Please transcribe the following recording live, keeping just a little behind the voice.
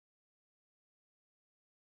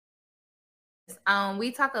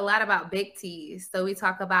we talk a lot about big T's. So we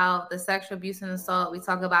talk about the sexual abuse and assault. We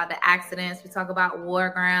talk about the accidents. We talk about war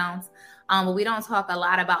grounds. But we don't talk a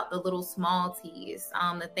lot about the little small T's,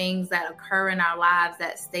 the things that occur in our lives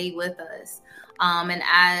that stay with us. And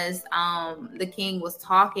as the king was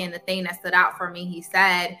talking, the thing that stood out for me, he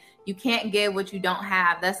said, you can't give what you don't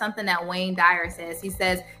have. That's something that Wayne Dyer says. He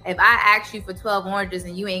says, if I ask you for 12 oranges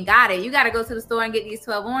and you ain't got it, you got to go to the store and get these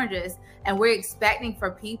 12 oranges. And we're expecting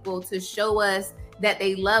for people to show us that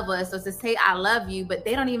they love us or to say, I love you, but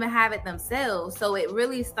they don't even have it themselves. So it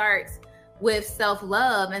really starts with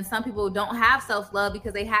self-love. And some people don't have self-love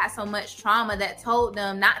because they had so much trauma that told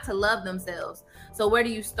them not to love themselves. So where do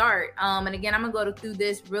you start? And again, I'm gonna go through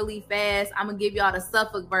this really fast. I'm gonna give y'all the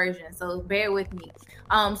Suffolk version, so bear with me.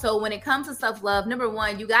 So when it comes to self-love, number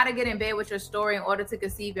one, you gotta get in bed with your story in order to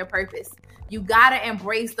conceive your purpose. You gotta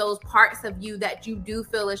embrace those parts of you that you do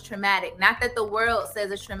feel is traumatic. Not that the world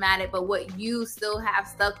says it's traumatic, but what you still have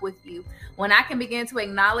stuck with you. When I can begin to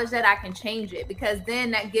acknowledge that, I can change it, because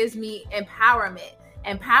then that gives me empowerment.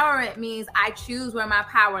 Empowerment means I choose where my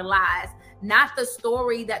power lies. Not the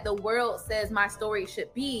story that the world says my story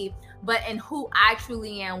should be, but in who I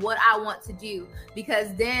truly am, what I want to do. Because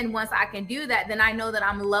then once I can do that, then I know that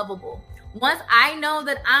I'm lovable. Once I know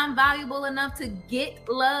that I'm valuable enough to get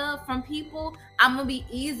love from people, I'm going to be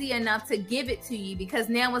easy enough to give it to you, because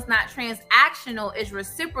now it's not transactional, it's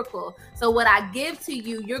reciprocal. So what I give to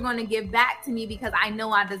you, you're going to give back to me because I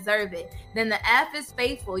know I deserve it. Then the F is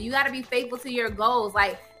faithful. You got to be faithful to your goals.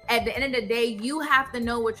 Like, at the end of the day, you have to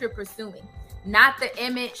know what you're pursuing. Not the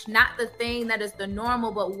image, not the thing that is the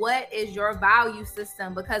normal, but what is your value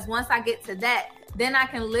system? Because once I get to that, then I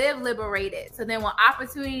can live liberated. So then when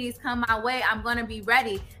opportunities come my way, I'm going to be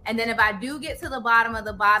ready. And then if I do get to the bottom of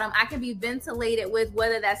the bottom, I can be ventilated with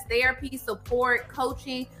whether that's therapy, support,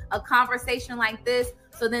 coaching, a conversation like this.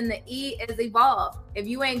 So then the E is evolve. If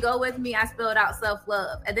you ain't go with me, I spelled out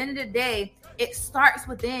self-love. At the end of the day, it starts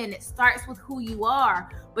within. It starts with who you are.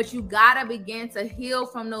 But you got to begin to heal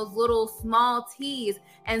from those little small T's.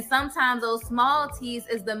 And sometimes those small T's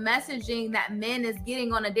is the messaging that men is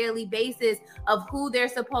getting on a daily basis of who they're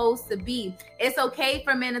supposed to be. It's okay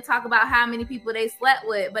for men to talk about how many people they slept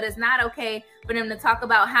with, but it's not okay for them to talk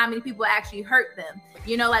about how many people actually hurt them.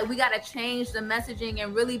 You know, like, we got to change the messaging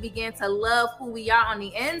and really begin to love who we are on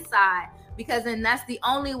the inside. Because then that's the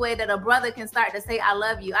only way that a brother can start to say, I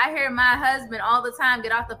love you. I hear my husband all the time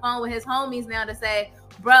get off the phone with his homies now to say,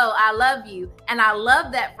 bro, I love you. And I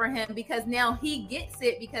love that for him, because now he gets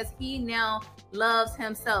it, because he now loves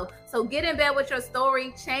himself. So get in bed with your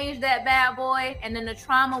story, change that bad boy, and then the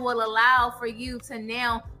trauma will allow for you to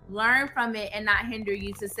now learn from it and not hinder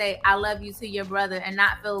you to say, I love you to your brother and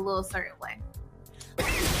not feel a little certain way.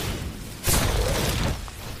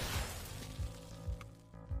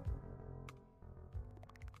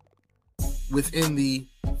 Within the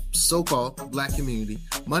so-called Black community,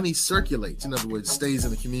 money circulates. In other words, stays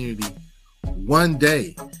in the community one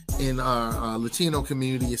day. In our Latino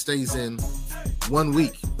community, it stays in 1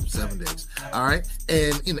 week, 7 days. All right.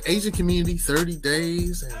 And in the Asian community, 30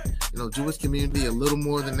 days. And, Jewish community, a little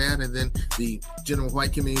more than that. And then the general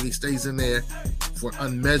white community stays in there for an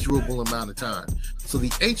unmeasurable amount of time. So the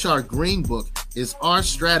HR Green Book is our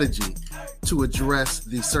strategy to address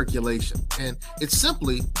the circulation. And it's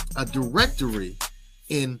simply a directory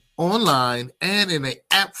in online and in an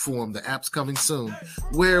app form. The app's coming soon,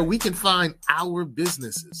 where we can find our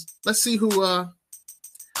businesses. Let's see who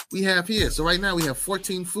we have here. So right now we have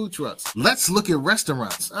 14 food trucks. Let's look at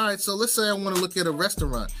restaurants. All right, so let's say I want to look at a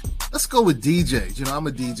restaurant. Let's go with DJs. I'm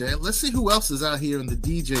a DJ. Let's see who else is out here in the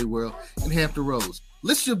DJ world in Hampton Roads.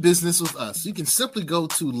 List your business with us. You can simply go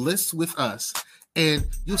to List with Us, and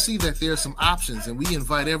you'll see that there are some options, and we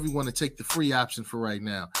invite everyone to take the free option for right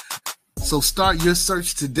now. So start your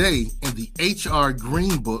search today in the HR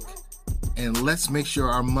Green Book, and let's make sure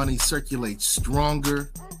our money circulates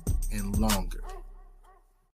stronger and longer.